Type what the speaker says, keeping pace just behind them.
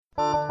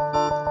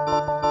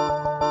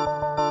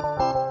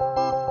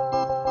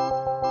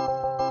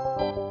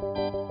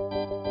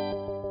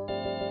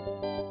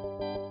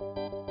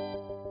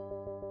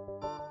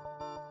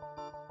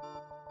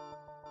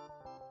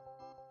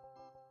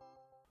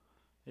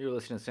You're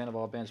listening to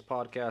Sandoval Bench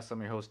Podcast. I'm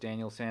your host,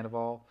 Daniel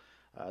Sandoval.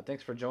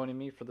 Thanks for joining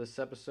me for this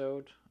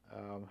episode.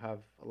 Have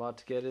a lot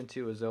to get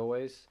into as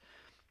always.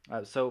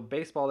 So,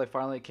 baseball, they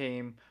finally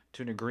came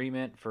to an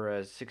agreement for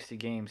a 60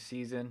 game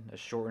season, a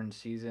shortened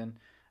season,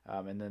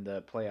 and then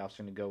the playoffs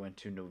are going to go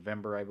into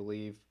November, I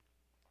believe.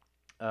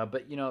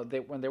 But,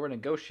 when they were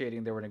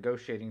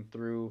negotiating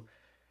through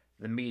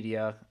the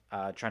media,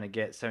 trying to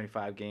get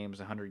 75 games,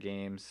 100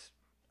 games,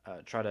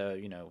 try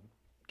to,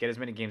 get as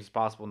many games as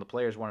possible. And the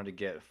players wanted to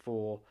get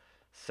full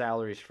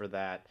salaries for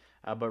that.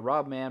 But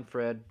Rob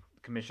Manfred,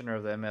 commissioner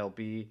of the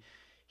MLB,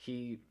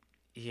 he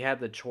he had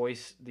the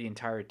choice the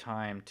entire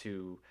time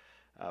to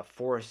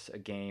force a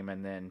game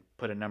and then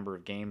put a number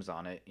of games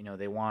on it.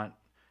 They want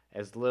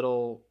as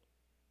little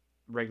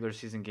regular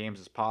season games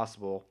as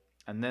possible,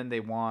 and then they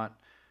want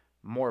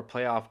more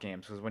playoff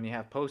games because when you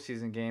have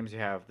postseason games, you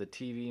have the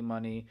TV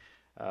money,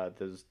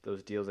 those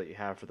deals that you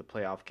have for the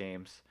playoff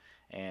games,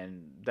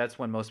 and that's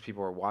when most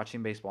people are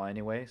watching baseball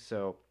anyway.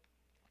 So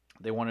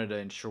they wanted to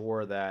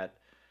ensure that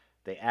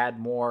they add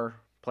more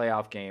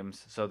playoff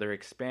games, so they're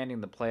expanding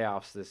the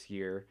playoffs this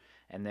year.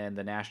 And then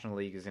the National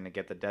League is going to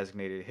get the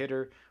designated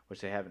hitter, which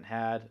they haven't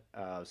had.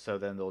 So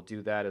then they'll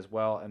do that as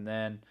well. And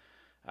then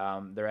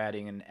they're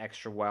adding an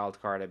extra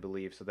wild card, I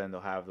believe. So then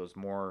they'll have those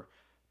more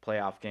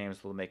playoff games.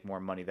 They'll make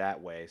more money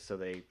that way. So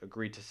they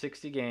agreed to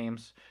 60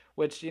 games,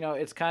 which,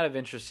 it's kind of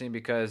interesting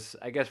because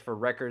I guess for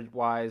record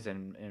wise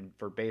and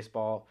for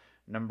baseball,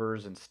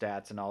 numbers and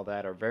stats and all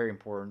that are very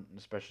important,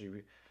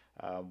 especially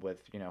with,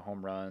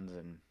 home runs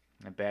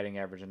and batting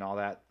average and all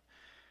that.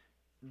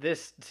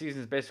 This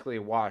season is basically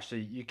a wash. So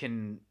you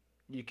can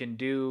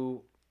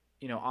do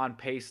on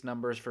pace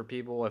numbers for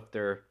people if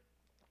they're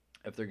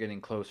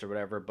getting close or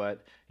whatever,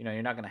 but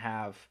you're not going to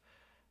have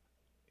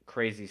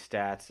crazy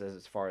stats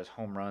as far as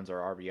home runs or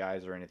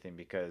RBIs or anything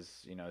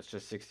because it's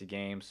just 60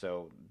 games.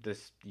 So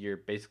this year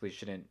basically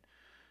shouldn't.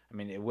 I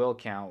mean, it will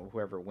count.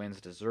 Whoever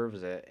wins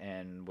deserves it.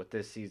 And with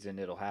this season,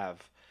 it'll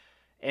have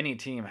any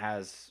team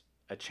has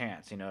a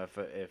chance.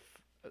 If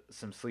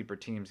some sleeper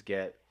teams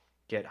get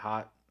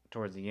hot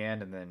towards the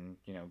end and then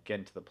get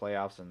into the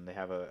playoffs and they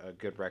have a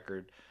good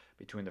record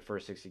between the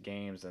first 60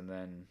 games and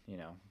then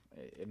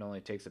it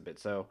only takes a bit.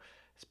 So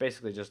it's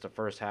basically just the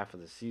first half of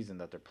the season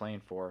that they're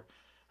playing for.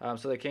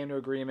 So they came to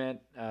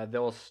agreement.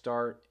 They'll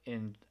start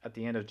in at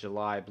the end of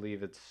July. I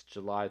believe it's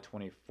July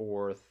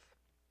 24th.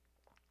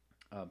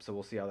 So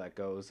we'll see how that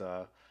goes.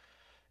 I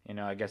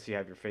guess you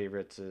have your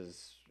favorites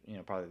is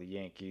probably the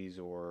Yankees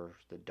or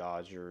the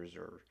Dodgers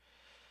or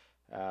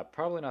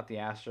probably not the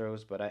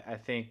Astros, but I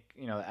think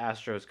the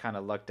Astros kind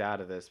of lucked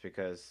out of this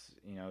because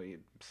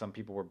some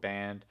people were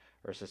banned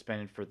or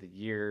suspended for the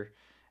year,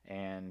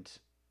 and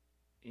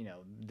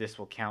this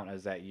will count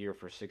as that year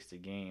for 60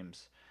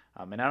 games.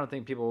 And I don't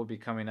think people will be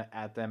coming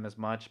at them as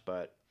much,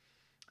 but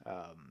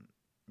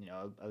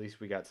at least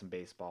we got some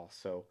baseball.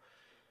 So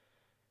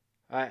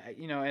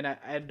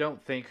I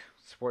don't think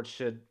sports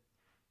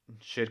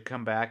should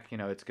come back.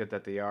 It's good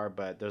that they are,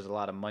 but there's a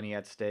lot of money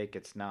at stake.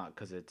 It's not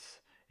because it's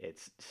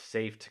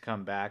safe to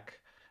come back.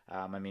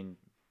 I mean,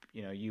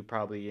 you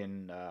probably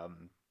in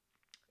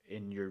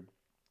your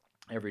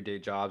everyday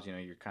jobs,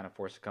 you're kind of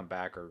forced to come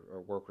back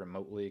or work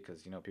remotely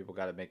because people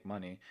got to make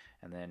money,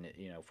 and then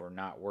if we're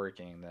not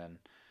working, then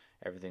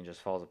everything just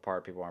falls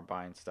apart. People aren't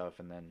buying stuff,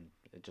 and then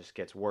it just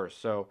gets worse.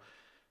 So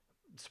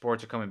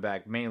sports are coming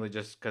back mainly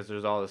just because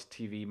there's all this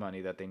TV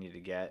money that they need to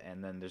get,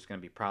 and then there's going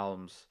to be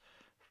problems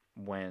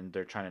when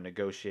they're trying to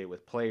negotiate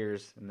with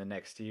players in the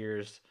next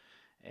years.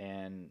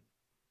 And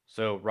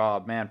so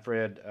Rob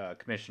Manfred,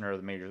 commissioner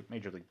of the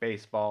Major League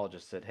Baseball,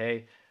 just said,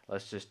 "Hey,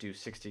 let's just do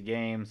 60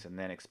 games and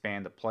then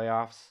expand the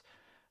playoffs."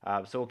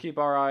 So we'll keep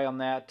our eye on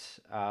that.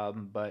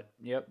 But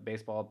yep,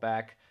 baseball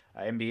back.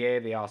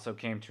 NBA, they also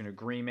came to an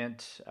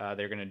agreement.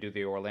 They're going to do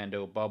the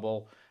Orlando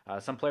bubble.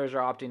 Some players are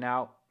opting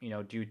out,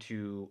 due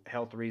to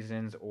health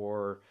reasons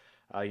or,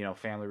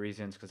 family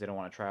reasons because they don't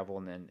want to travel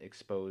and then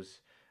expose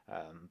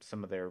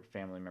some of their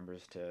family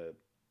members to,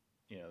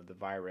 the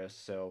virus.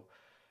 So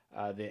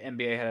the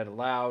NBA had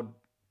allowed,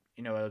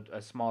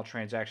 a small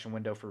transaction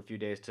window for a few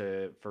days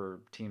for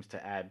teams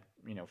to add,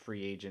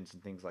 free agents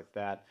and things like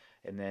that.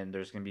 And then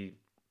there's going to be,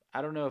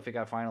 I don't know if it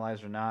got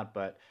finalized or not,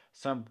 but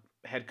some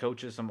head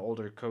coaches, some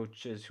older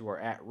coaches who are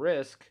at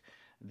risk,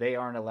 they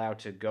aren't allowed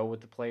to go with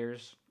the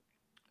players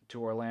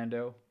to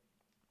Orlando.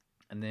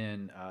 And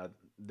then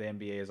the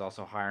NBA is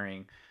also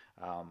hiring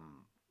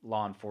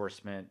law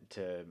enforcement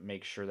to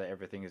make sure that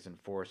everything is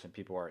enforced and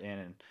people are in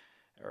and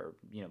or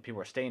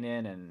people are staying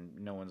in and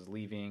no one's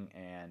leaving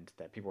and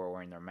that people are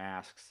wearing their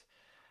masks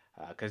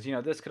because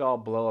this could all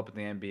blow up in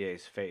the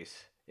NBA's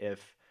face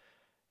if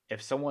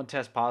someone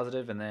tests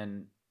positive and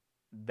then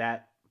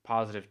that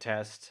positive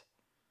test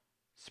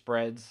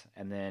spreads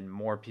and then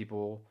more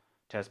people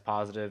test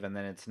positive and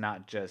then it's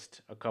not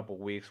just a couple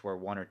weeks where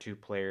one or two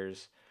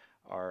players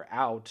are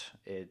out.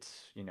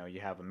 It's you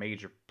have a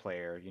major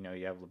player,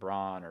 you have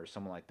LeBron or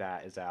someone like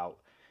that is out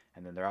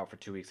and then they're out for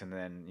 2 weeks and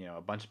then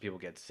a bunch of people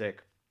get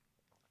sick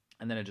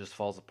and then it just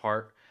falls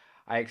apart.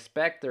 I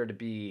expect there to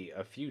be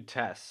a few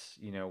tests,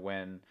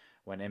 when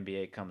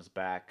NBA comes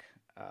back,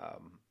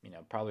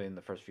 probably in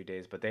the first few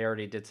days. But they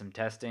already did some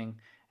testing,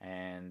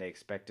 and they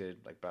expected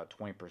like about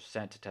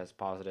 20% to test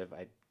positive.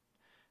 I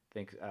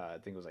think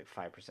it was like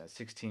 5%.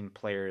 16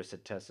 players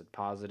had tested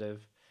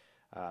positive.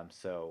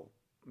 So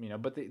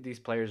but these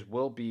players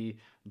will be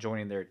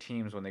joining their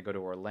teams when they go to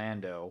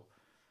Orlando.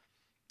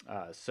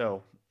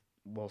 So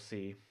we'll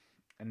see.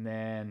 And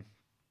then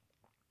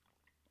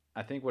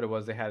I think what it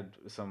was, they had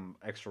some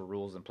extra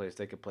rules in place.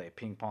 They could play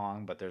ping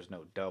pong, but there's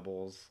no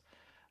doubles.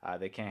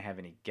 They can't have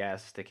any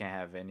guests. They can't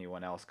have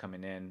anyone else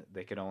coming in.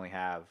 They could only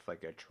have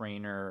like a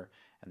trainer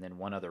and then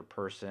one other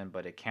person,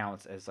 but it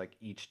counts as like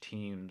each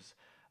team's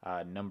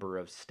number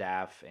of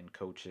staff and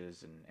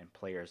coaches and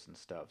players and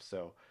stuff.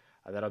 So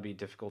that'll be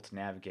difficult to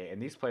navigate.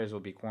 And these players will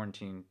be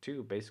quarantined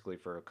too, basically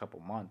for a couple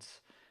months.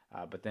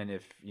 But then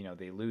if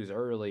they lose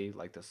early,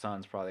 like the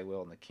Suns probably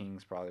will and the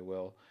Kings probably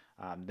will,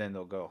 then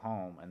they'll go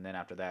home. And then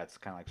after that, it's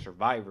kind of like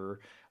Survivor.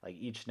 Like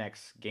each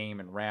next game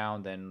and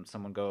round, then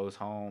someone goes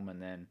home,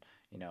 and then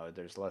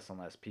there's less and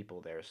less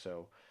people there.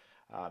 So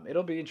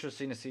it'll be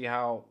interesting to see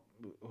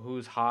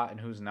who's hot and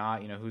who's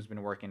not. Who's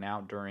been working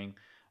out during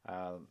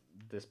uh,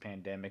 this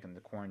pandemic and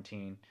the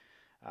quarantine.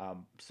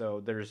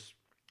 So there's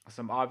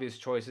some obvious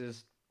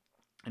choices,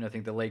 and I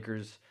think the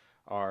Lakers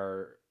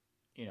are,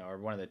 are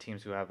one of the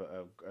teams who have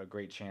a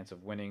great chance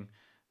of winning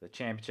the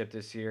championship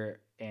this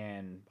year,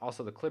 and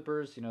also the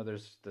Clippers.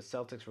 There's the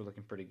Celtics were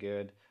looking pretty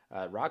good.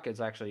 Rockets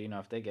actually,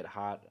 if they get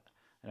hot,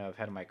 I've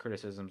had my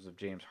criticisms of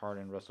James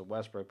Harden, Russell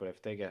Westbrook, but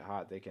if they get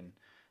hot, they can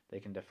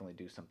definitely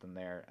do something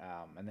there.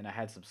 And then I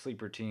had some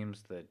sleeper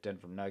teams, the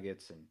Denver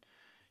Nuggets and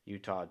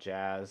Utah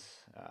Jazz,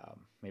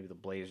 maybe the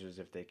Blazers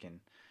if they can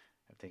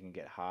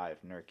get hot.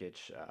 If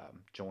Nurkic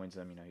joins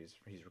them,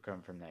 he's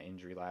recovering from that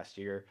injury last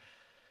year.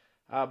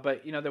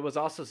 But there was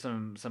also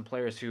some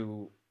players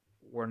who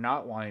were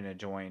not wanting to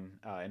join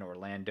in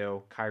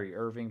Orlando. Kyrie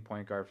Irving,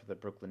 point guard for the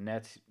Brooklyn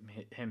Nets,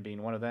 him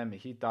being one of them.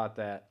 He thought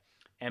that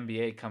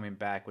NBA coming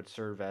back would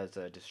serve as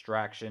a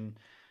distraction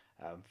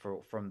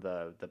from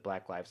the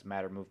Black Lives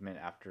Matter movement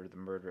after the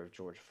murder of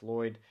George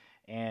Floyd,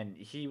 and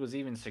he was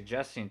even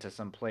suggesting to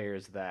some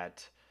players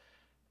that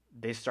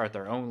they start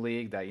their own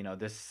league. That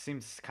this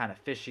seems kind of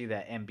fishy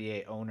that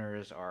NBA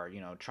owners are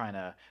trying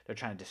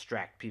to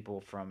distract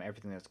people from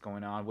everything that's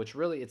going on, which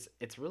really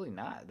it's really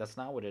not. That's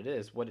not what it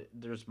is.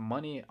 There's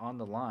money on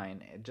the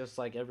line, just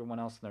like everyone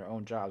else in their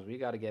own jobs. We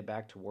got to get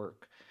back to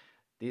work.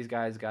 These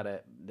guys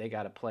gotta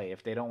play.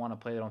 If they don't want to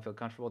play, they don't feel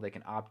comfortable, they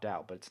can opt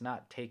out. But it's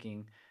not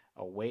taking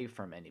away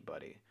from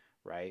anybody,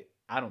 right?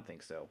 I don't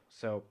think so.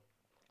 So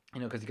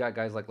because you got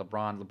guys like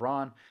LeBron.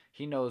 LeBron,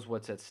 he knows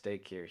what's at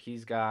stake here.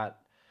 He's got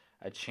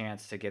a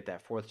chance to get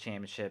that fourth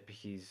championship.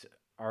 He's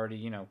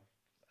already, at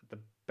the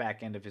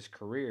back end of his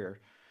career,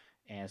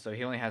 and so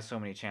he only has so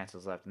many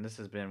chances left. And this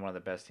has been one of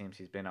the best teams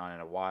he's been on in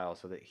a while.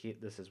 So that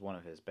this is one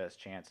of his best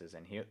chances,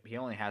 and he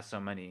only has so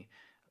many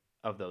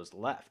of those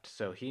left.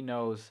 So he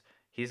knows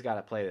he's got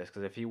to play this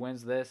because if he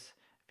wins this,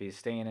 if he's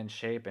staying in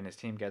shape and his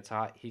team gets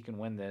hot, he can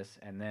win this,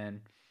 and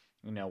then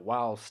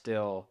while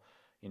still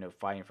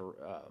fighting for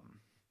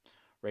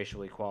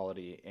racial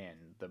equality and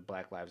the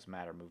Black Lives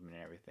Matter movement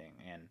and everything.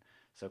 And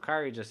so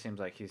Kyrie just seems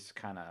like he's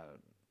kind of,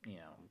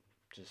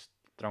 just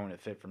throwing a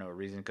fit for no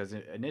reason because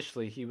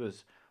initially he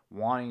was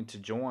wanting to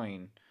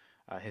join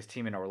his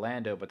team in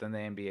Orlando, but then the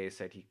NBA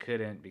said he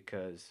couldn't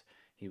because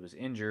he was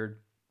injured.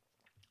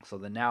 So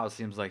then now it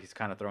seems like he's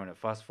kind of throwing a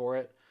fuss for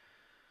it.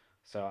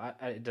 So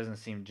it doesn't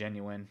seem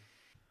genuine.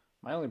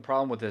 My only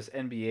problem with this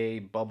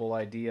NBA bubble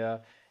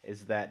idea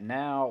is that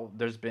now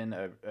there's been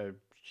a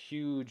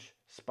huge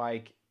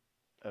spike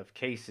of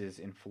cases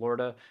in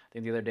Florida. I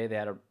think the other day they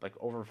had like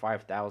over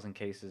 5,000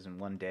 cases in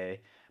one day.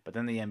 But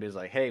then the NBA is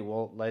like, hey,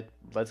 well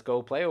let's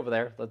go play over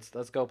there.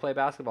 Let's go play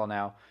basketball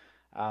now.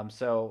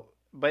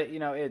 But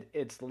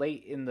it's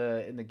late in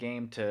the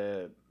game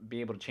to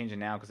be able to change it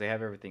now because they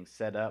have everything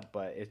set up.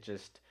 But it's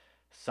just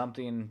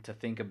something to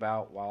think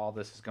about while all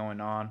this is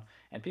going on.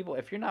 And people,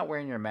 if you're not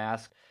wearing your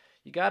mask,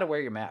 you got to wear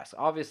your mask.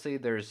 Obviously,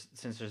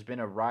 since there's been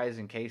a rise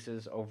in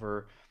cases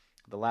over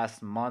the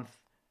last month,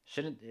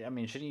 shouldn't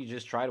you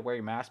just try to wear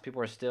your mask?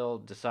 People are still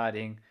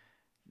deciding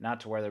not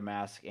to wear their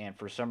mask, and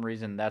for some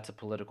reason, that's a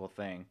political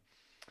thing.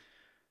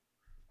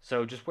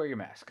 So just wear your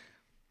mask.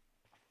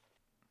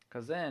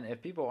 Because then,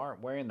 if people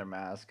aren't wearing their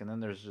mask, and then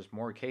there's just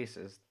more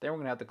cases, then we're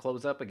gonna have to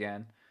close up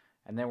again,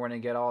 and then we're gonna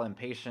get all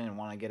impatient and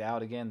want to get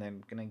out again.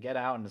 Then we're gonna get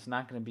out, and it's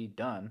not gonna be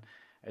done.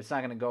 It's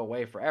not gonna go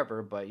away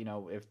forever, but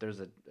if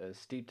there's a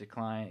steep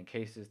decline in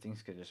cases,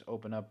 things could just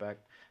open up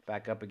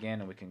back up again,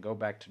 and we can go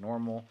back to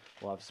normal.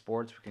 We'll have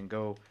sports. We can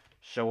go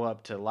show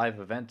up to live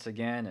events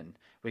again, and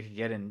we could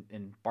get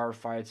in bar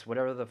fights,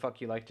 whatever the fuck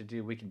you like to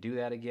do. We can do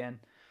that again.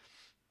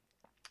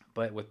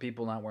 But with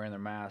people not wearing their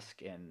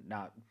mask and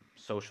not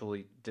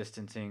socially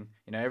distancing,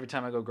 every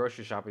time I go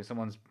grocery shopping,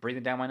 someone's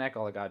breathing down my neck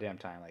all the goddamn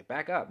time. Like,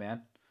 back up,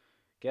 man.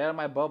 Get out of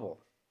my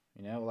bubble.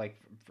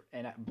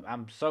 And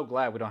I'm so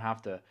glad we don't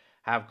have to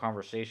have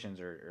conversations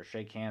or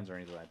shake hands or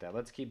anything like that.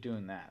 Let's keep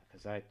doing that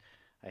because I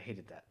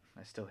hated that.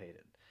 I still hate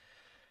it.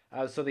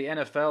 So the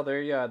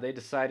NFL, they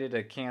decided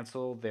to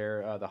cancel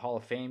their the Hall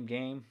of Fame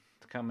game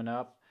coming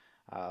up.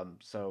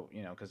 So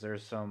because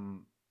there's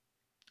some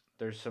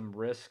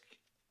risk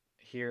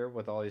here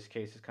with all these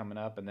cases coming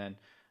up, and then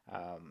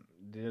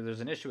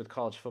there's an issue with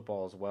college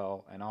football as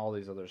well, and all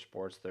these other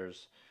sports.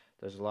 There's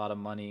a lot of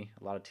money,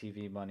 a lot of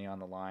TV money on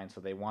the line,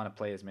 so they want to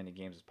play as many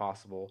games as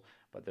possible.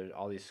 But there's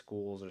all these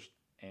schools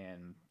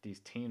and these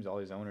teams, all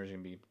these owners are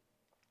gonna be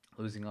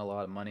losing a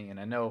lot of money, and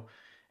I know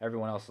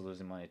everyone else is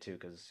losing money too,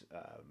 because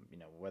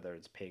whether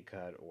it's pay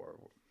cut or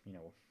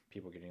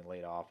people getting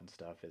laid off and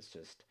stuff, it's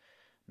just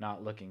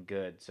not looking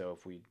good. So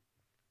if we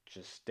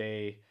just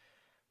stay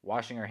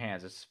washing our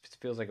hands, it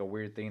feels like a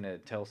weird thing to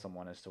tell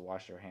someone is to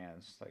wash their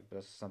hands. Like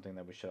that's something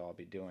that we should all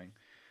be doing.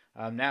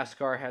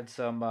 NASCAR had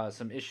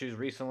some issues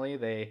recently.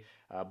 They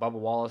Bubba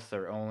Wallace,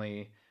 their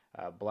only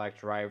black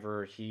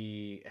driver,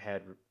 he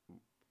had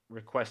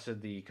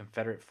requested the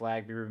Confederate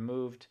flag be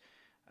removed,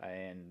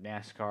 and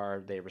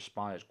NASCAR they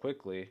responded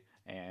quickly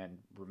and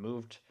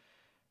removed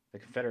the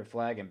Confederate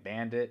flag and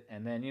banned it.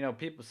 And then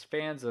people's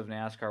fans of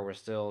NASCAR were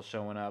still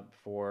showing up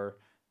for,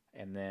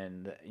 and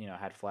then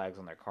had flags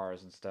on their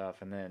cars and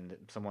stuff. And then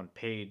someone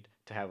paid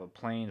to have a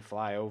plane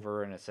fly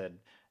over, and it said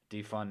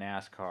defund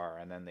NASCAR,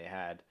 and then they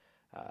had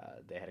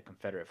a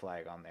Confederate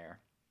flag on there.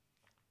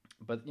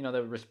 But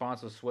the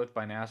response was swift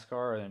by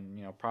NASCAR,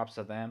 and props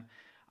to them.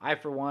 I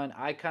for one,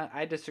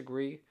 I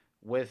disagree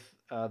with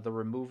the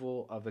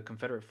removal of the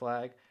Confederate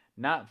flag.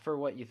 Not for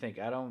what you think.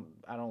 I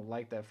don't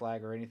like that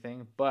flag or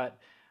anything, but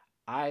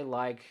I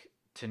like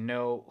to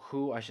know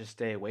who I should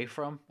stay away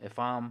from. If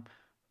I'm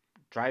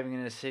driving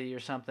in a city or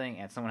something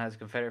and someone has a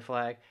Confederate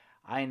flag,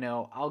 I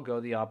know I'll go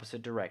the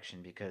opposite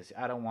direction because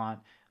I don't want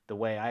the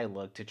way I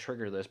look to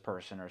trigger this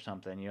person or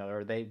something,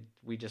 or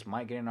we just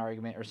might get in an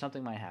argument or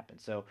something might happen.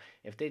 So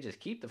if they just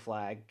keep the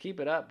flag, keep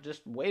it up,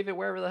 just wave it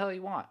wherever the hell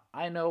you want.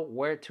 I know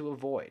where to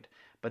avoid.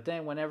 But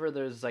then whenever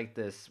there's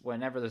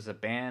a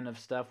ban of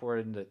stuff, we're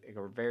in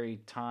a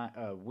very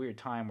weird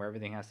time where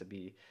everything has to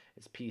be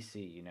it's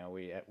PC.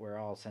 We're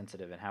all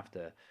sensitive and have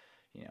to,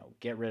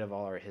 get rid of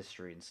all our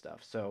history and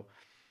stuff. So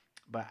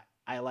but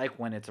I like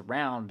when it's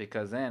around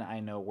because then I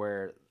know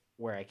where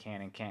I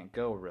can and can't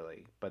go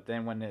really. But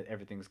then when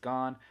everything's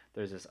gone,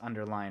 there's this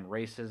underlying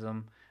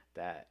racism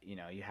that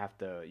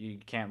you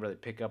can't really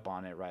pick up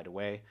on it right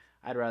away.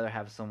 I'd rather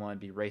have someone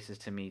be racist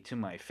to me to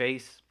my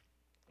face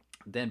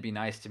than be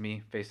nice to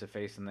me face to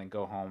face and then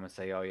go home and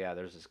say, "Oh yeah,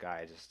 there's this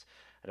guy.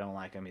 I don't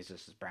like him. He's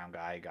just this brown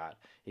guy.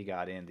 He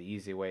got in the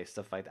easy way,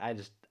 stuff like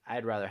that."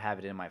 I'd rather have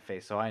it in my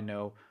face so I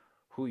know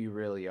who you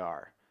really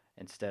are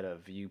instead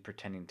of you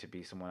pretending to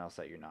be someone else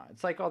that you're not.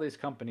 It's like all these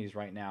companies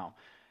right now.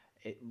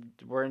 It,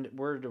 we're in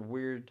a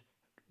weird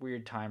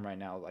time right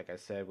now. Like I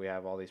said, we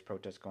have all these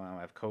protests going on.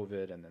 We have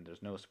COVID, and then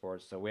there's no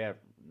sports, so we have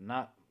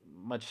not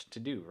much to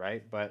do,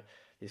 right? But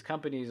these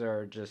companies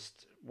are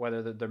just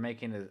whether they're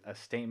making a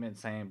statement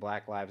saying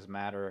Black Lives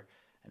Matter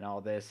and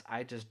all this.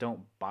 I just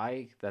don't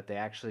buy that they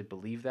actually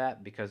believe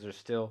that because there's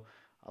still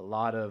a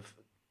lot of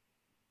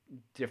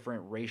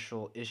different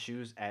racial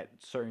issues at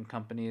certain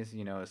companies.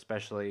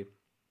 Especially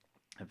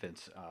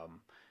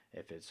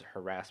if it's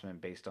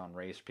harassment based on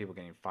race, people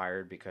getting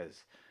fired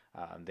because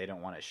they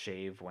don't want to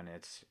shave when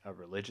it's a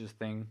religious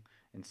thing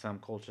in some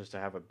cultures to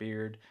have a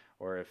beard,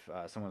 or if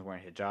someone's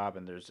wearing hijab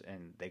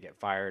and they get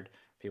fired,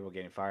 people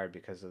getting fired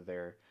because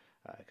they're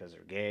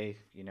gay.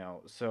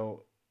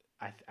 So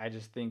I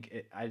just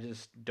I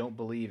just don't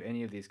believe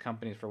any of these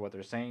companies for what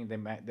they're saying.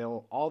 They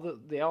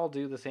all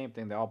do the same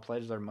thing. They all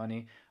pledge their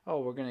money. Oh,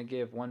 we're gonna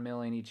give 1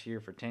 million each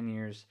year for 10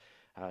 years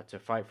to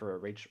fight for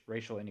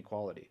racial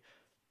inequality,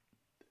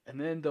 and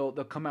then they'll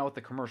come out with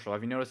the commercial.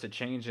 Have you noticed a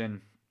change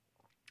in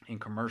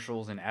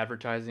commercials and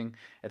advertising?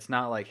 It's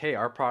not like, hey,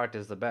 our product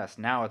is the best.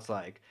 Now it's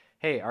like,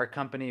 hey, our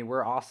company,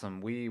 we're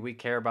awesome. We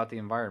care about the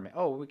environment.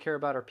 Oh, we care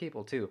about our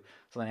people too.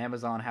 So then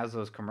Amazon has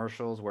those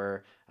commercials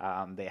where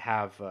they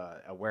have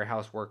a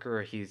warehouse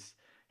worker. He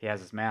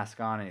has his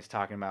mask on and he's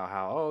talking about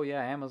how, oh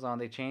yeah, Amazon,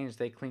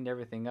 they cleaned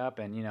everything up,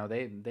 and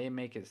they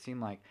make it seem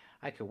like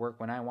I could work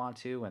when I want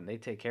to and they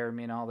take care of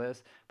me and all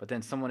this. But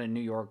then someone in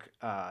New York,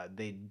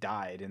 they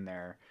died in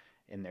their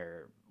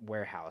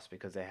warehouse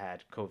because they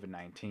had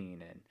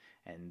COVID-19,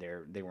 and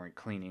they weren't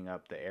cleaning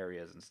up the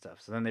areas and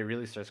stuff. So then they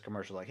released this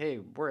commercial like, "Hey,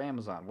 we're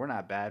Amazon. We're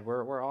not bad.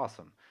 We're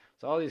awesome."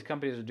 So all these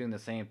companies are doing the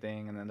same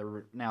thing, and then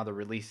they're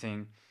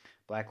releasing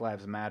Black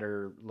Lives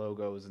Matter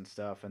logos and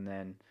stuff, and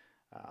then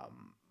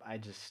I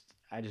just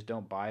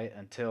don't buy it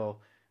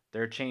until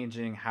they're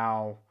changing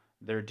how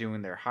they're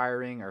doing their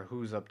hiring or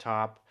who's up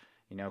top.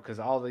 Because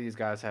all these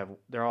guys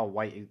they're all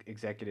white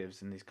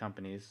executives in these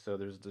companies, so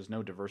there's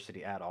no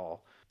diversity at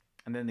all.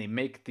 And then they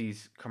make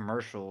these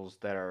commercials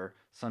that are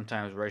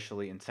sometimes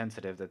racially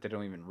insensitive that they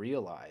don't even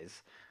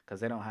realize because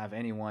they don't have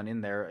anyone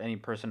in there, any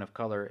person of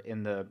color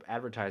in the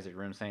advertising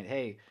room saying,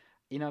 "Hey,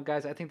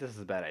 guys, I think this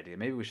is a bad idea.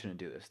 Maybe we shouldn't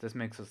do this. This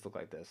makes us look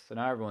like this." So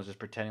now everyone's just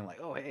pretending like,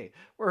 "Oh, hey,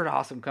 we're an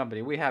awesome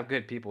company. We have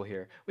good people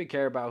here. We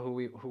care about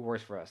who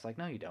works for us." Like,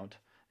 no, you don't.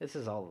 This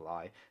is all a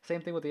lie.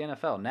 Same thing with the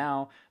NFL.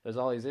 Now there's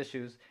all these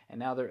issues, and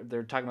now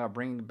they're talking about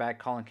bringing back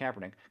Colin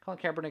Kaepernick. Colin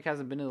Kaepernick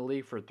hasn't been in the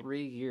league for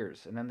 3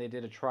 years, and then they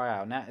did a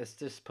tryout. Now it's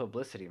just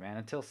publicity, man.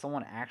 Until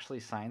someone actually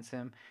signs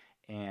him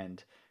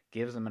and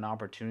gives him an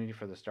opportunity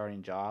for the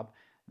starting job,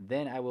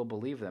 then I will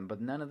believe them.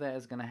 But none of that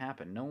is going to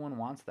happen. No one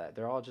wants that.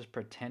 They're all just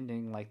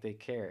pretending like they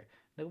care.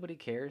 Nobody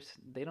cares.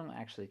 They don't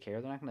actually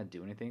care. They're not going to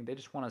do anything. They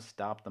just want to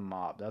stop the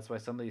mob. That's why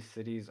some of these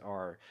cities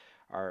are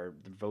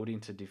voting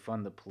to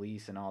defund the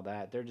police and all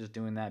that. They're just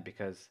doing that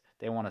because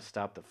they want to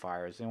stop the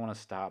fires. They want to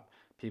stop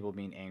people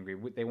being angry.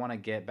 They want to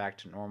get back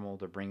to normal.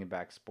 They're bringing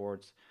back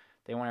sports.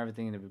 They want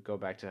everything to go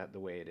back to the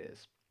way it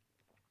is.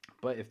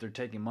 But if they're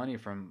taking money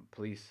from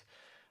police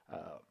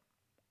uh,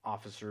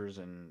 officers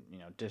and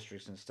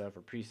districts and stuff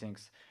or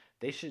precincts,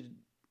 they should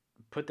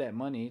put that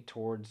money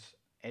towards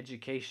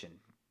education,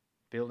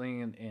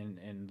 building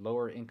in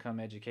lower income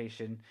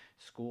education,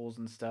 schools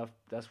and stuff.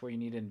 That's where you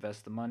need to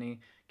invest the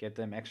money, get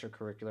them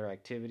extracurricular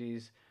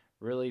activities,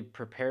 really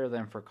prepare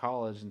them for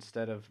college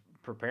instead of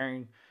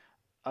preparing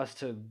us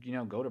to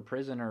go to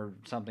prison or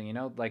something.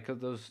 Like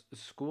those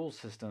school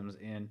systems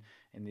in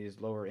these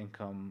lower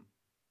income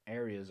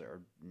areas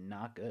are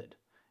not good.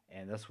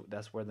 And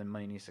that's where the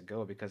money needs to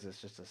go, because it's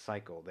just a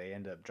cycle. They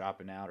end up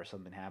dropping out or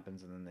something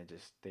happens, and then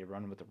they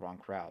run with the wrong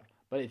crowd.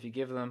 But if you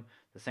give them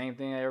the same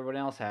thing that everyone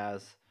else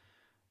has,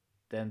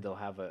 then they'll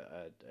have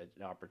an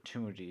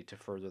opportunity to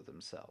further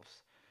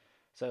themselves.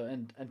 So,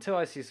 and until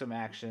I see some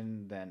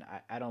action, then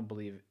I don't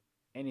believe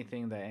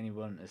anything that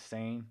anyone is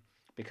saying,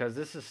 because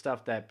this is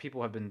stuff that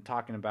people have been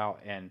talking about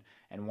and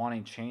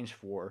wanting change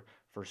for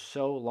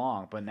so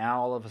long. But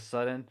now all of a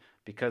sudden,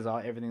 because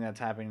everything that's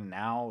happening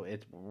now,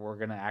 we're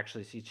gonna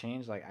actually see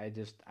change. Like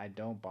I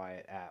don't buy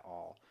it at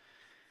all.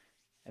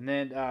 And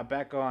then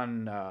back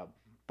on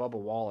Bubba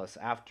Wallace,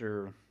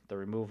 after the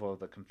removal of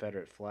the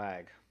Confederate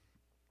flag,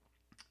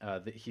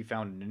 he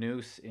found a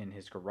noose in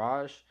his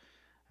garage,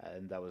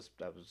 and that was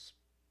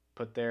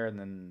put there. And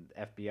then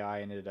the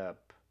FBI ended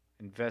up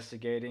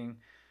investigating.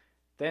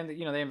 Then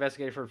they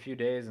investigated for a few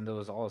days, and there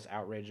was all this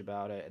outrage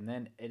about it. And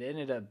then it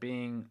ended up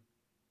being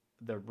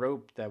the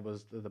rope that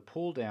was the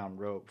pull down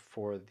rope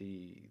for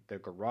the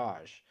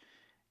garage.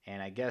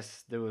 And I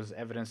guess there was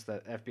evidence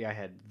that FBI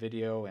had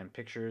video and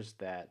pictures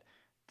that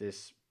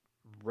this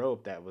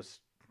rope that was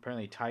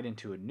apparently tied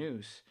into a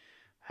noose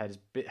had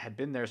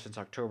been there since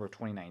October of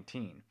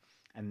 2019.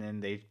 And then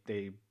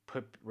they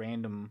put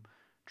random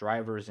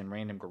drivers in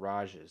random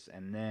garages,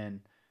 and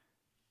then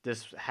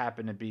this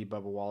happened to be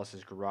Bubba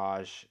Wallace's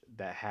garage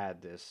that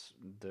had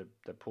the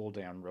pull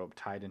down rope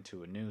tied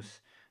into a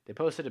noose. They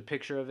posted a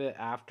picture of it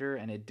after,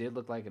 and it did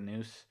look like a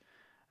noose.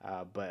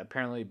 But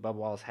apparently Bubba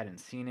Wallace hadn't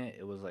seen it.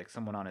 It was like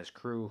someone on his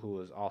crew who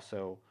was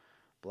also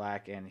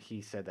black, and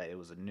he said that it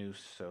was a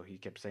noose, so he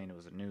kept saying it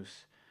was a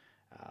noose.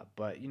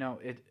 But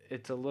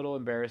it's a little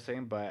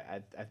embarrassing, but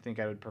I think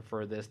I would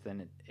prefer this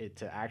than it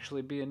to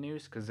actually be a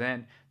noose, because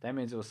then that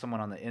means it was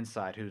someone on the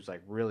inside who's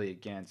like really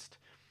against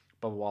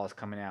Bubba Wallace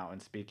coming out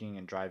and speaking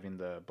and driving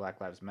the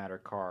Black Lives Matter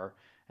car,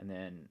 and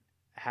then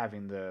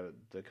having the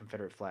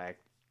Confederate flag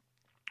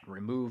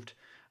removed.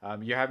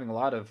 You're having a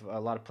lot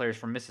of players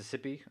from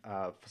Mississippi.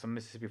 Some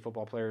Mississippi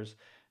football players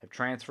have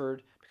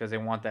transferred because they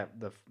want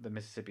the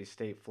Mississippi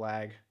State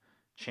flag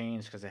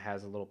changed, because it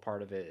has a little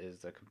part of it is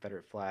the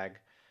Confederate flag.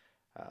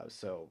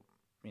 So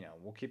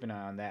we'll keep an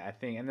eye on that, I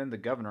think. And then the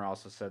governor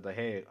also said that,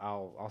 hey,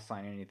 I'll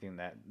sign anything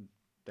that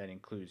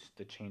includes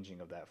the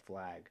changing of that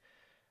flag.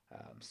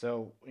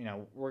 So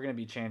we're going to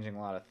be changing a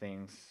lot of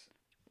things,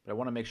 but I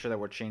want to make sure that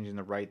we're changing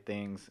the right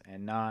things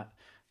and not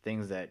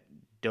things that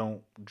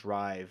don't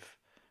drive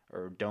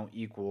or don't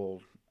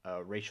equal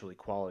racial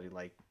equality.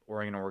 Like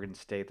Oregon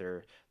State,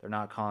 they're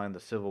not calling the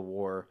Civil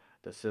War.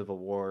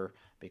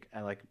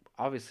 Like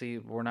obviously,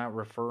 we're not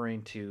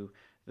referring to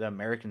the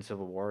American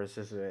Civil War. It's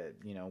just that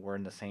we're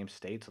in the same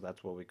state, so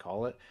that's what we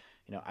call it.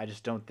 I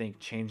just don't think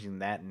changing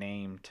that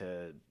name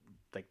to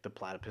like the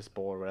Platypus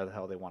Bowl or whatever the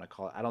hell they want to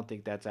call it, I don't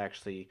think that's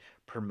actually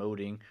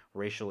promoting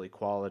racial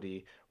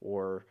equality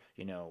or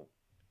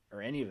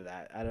any of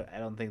that. I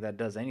don't think that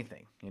does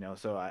anything.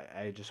 So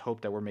I just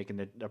hope that we're making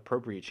the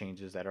appropriate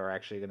changes that are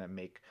actually going to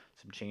make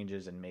some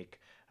changes and make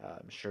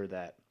sure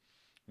that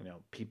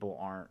people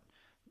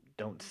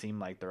don't seem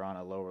like they're on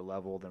a lower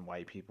level than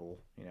white people.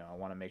 I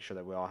want to make sure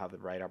that we all have the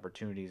right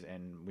opportunities,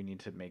 and we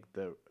need to make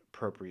the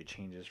appropriate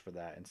changes for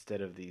that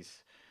instead of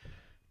these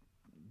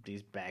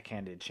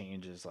backhanded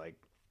changes like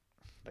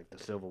the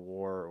Civil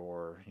War,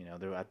 or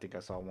I think I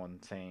saw one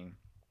saying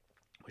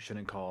we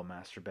shouldn't call a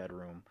master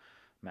bedroom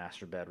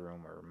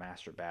or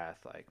master bath.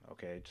 Like,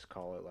 okay, just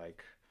call it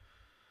like,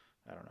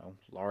 I don't know,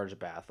 large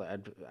bath. I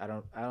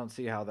don't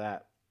see how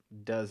that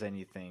does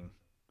anything,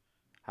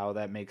 how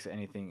that makes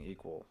anything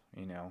equal.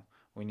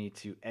 We need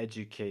to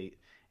educate,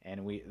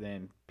 and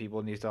then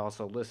people need to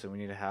also listen. We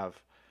need to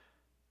have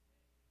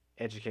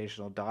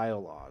educational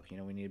dialogue.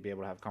 We need to be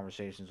able to have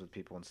conversations with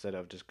people instead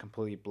of just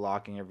completely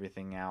blocking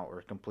everything out,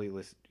 or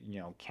completely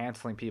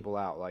canceling people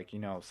out. Like,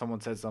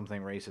 someone said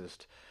something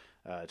racist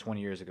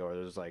 20 years ago, or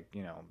there's like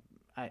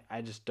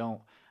I just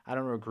I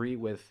don't agree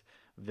with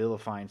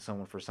vilifying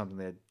someone for something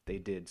that they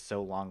did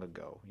so long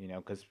ago.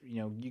 Because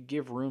you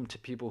give room to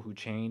people who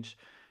change.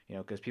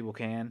 Because people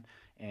can,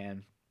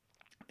 and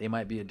they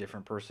might be a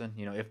different person.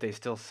 If they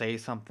still say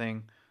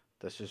something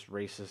that's just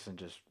racist and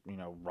just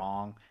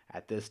wrong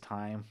at this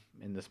time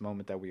in this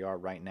moment that we are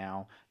right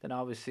now, then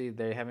obviously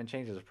they haven't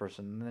changed as a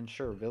person. And then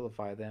sure,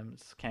 vilify them,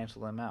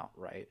 cancel them out,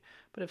 right?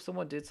 But if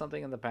someone did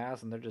something in the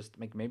past and they're just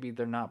like maybe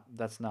they're not,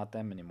 that's not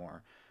them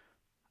anymore.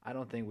 I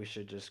don't think we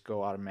should just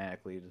go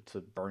automatically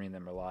to burning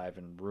them alive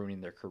and ruining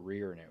their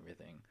career and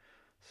everything.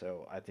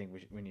 So I think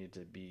we need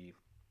to be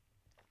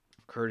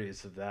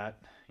courteous of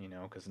that,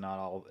 because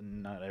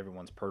not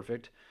everyone's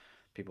perfect.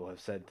 People have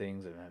said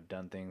things and have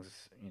done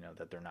things,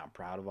 that they're not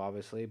proud of,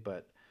 obviously.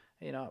 But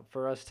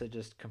for us to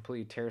just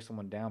completely tear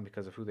someone down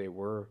because of who they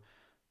were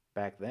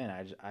back then,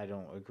 I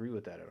don't agree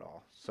with that at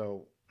all.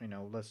 So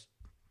let's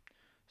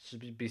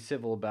just be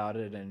civil about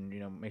it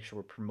and make sure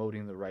we're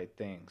promoting the right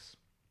things.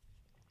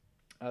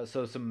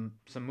 So some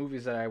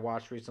movies that I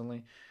watched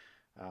recently.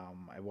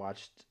 I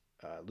watched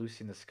Lucy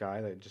in the Sky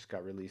that just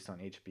got released on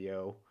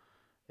HBO.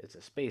 It's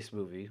a space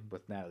movie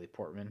with Natalie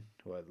Portman,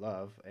 who I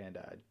love, and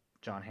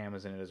John Hamm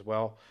is in it as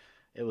well.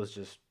 It was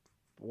just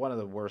one of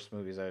the worst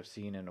movies I've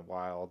seen in a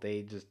while.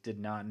 They just did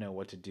not know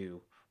what to do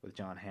with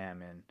John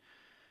Hamm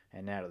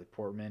and Natalie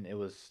Portman. It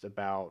was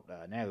about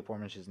Natalie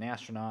Portman. She's an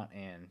astronaut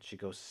and she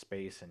goes to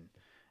space and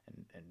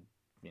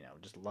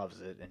just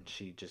loves it. And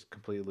she just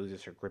completely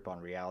loses her grip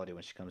on reality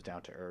when she comes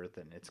down to Earth.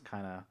 And it's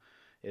kind of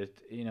it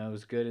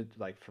was good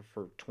like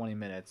for 20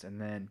 minutes,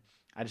 and then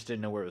I just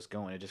didn't know where it was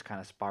going. It just kind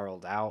of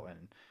spiraled out,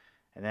 and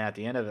then at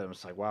the end of it, I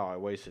was like, wow, I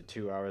wasted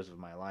 2 hours of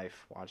my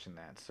life watching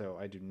that. So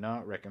I do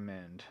not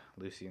recommend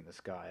Lucy in the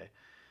Sky.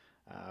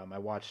 I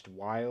watched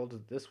Wild.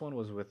 This one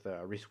was with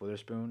Reese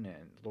Witherspoon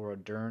and Laura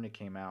Dern. It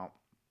came out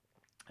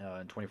in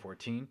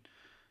 2014.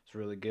 It's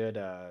really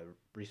good.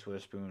 Reese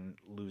Witherspoon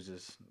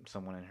loses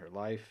someone in her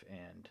life,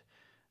 and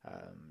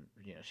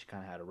she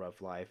kind of had a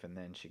rough life, and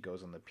then she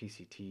goes on the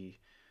PCT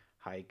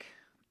hike,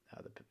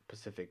 the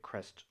Pacific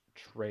Crest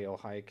Trail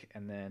hike,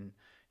 and then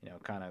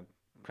kind of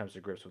comes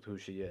to grips with who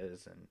she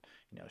is,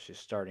 and she's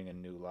starting a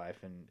new life,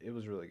 and it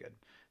was really good.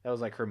 That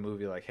was like her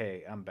movie, like,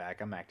 hey, I'm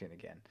back, I'm acting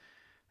again.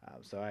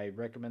 So I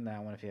recommend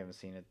that one if you haven't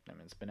seen it. I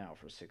mean, it's been out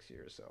for 6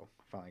 years, so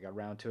finally got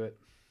around to it.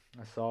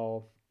 I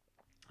saw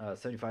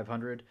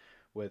 7500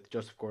 with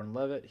Joseph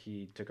Gordon-Levitt.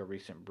 He took a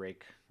recent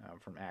break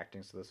from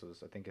acting, so this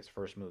was, I think, his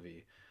first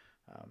movie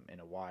in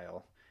a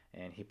while,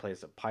 and he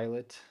plays a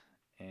pilot,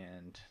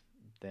 and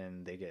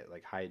then they get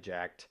like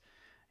hijacked,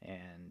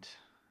 and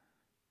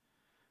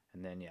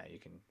then yeah, you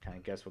can kind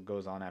of guess what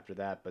goes on after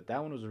that. But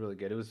that one was really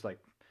good. It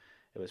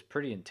was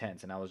pretty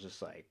intense, and I was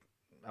just like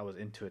I was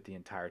into it the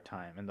entire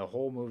time. And the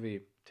whole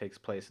movie takes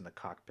place in the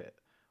cockpit,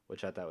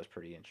 which I thought was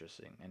pretty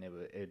interesting, and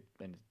it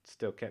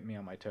still kept me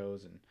on my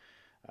toes, and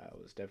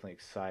it was definitely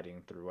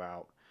exciting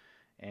throughout.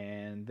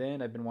 And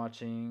then I've been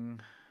watching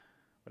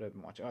what I've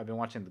been watching. Oh, I've been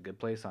watching The Good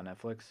Place on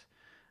Netflix.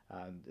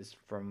 It's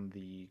from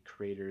the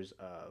creators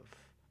of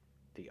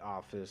The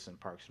Office and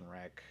Parks and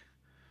Rec.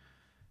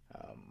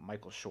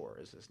 Michael Shore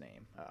is his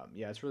name.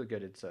 Yeah, it's really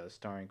good. It's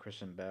starring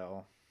Christian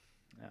Bell.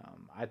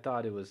 I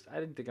thought it was. I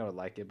didn't think I would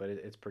like it, but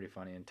it's pretty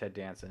funny. And Ted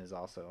Danson is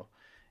also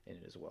in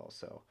it as well.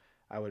 So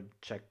I would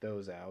check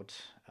those out.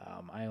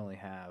 I only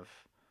have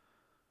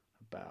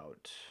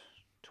about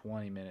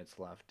 20 minutes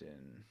left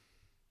in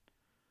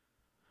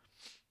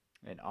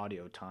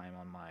audio time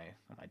on my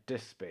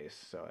disk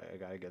space, so I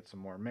gotta get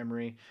some more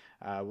memory.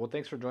 Well,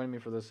 thanks for joining me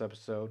for this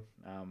episode.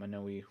 I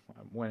know we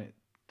went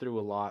through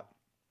a lot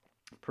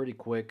pretty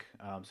quick,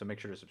 so make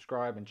sure to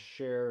subscribe and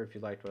share if you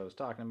liked what I was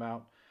talking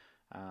about.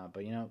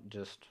 But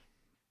just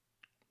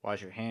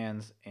wash your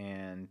hands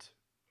and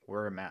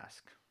wear a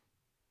mask.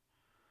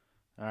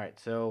 All right,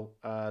 so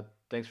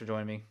thanks for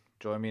joining me.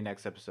 Join me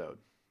next episode.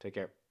 Take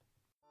care.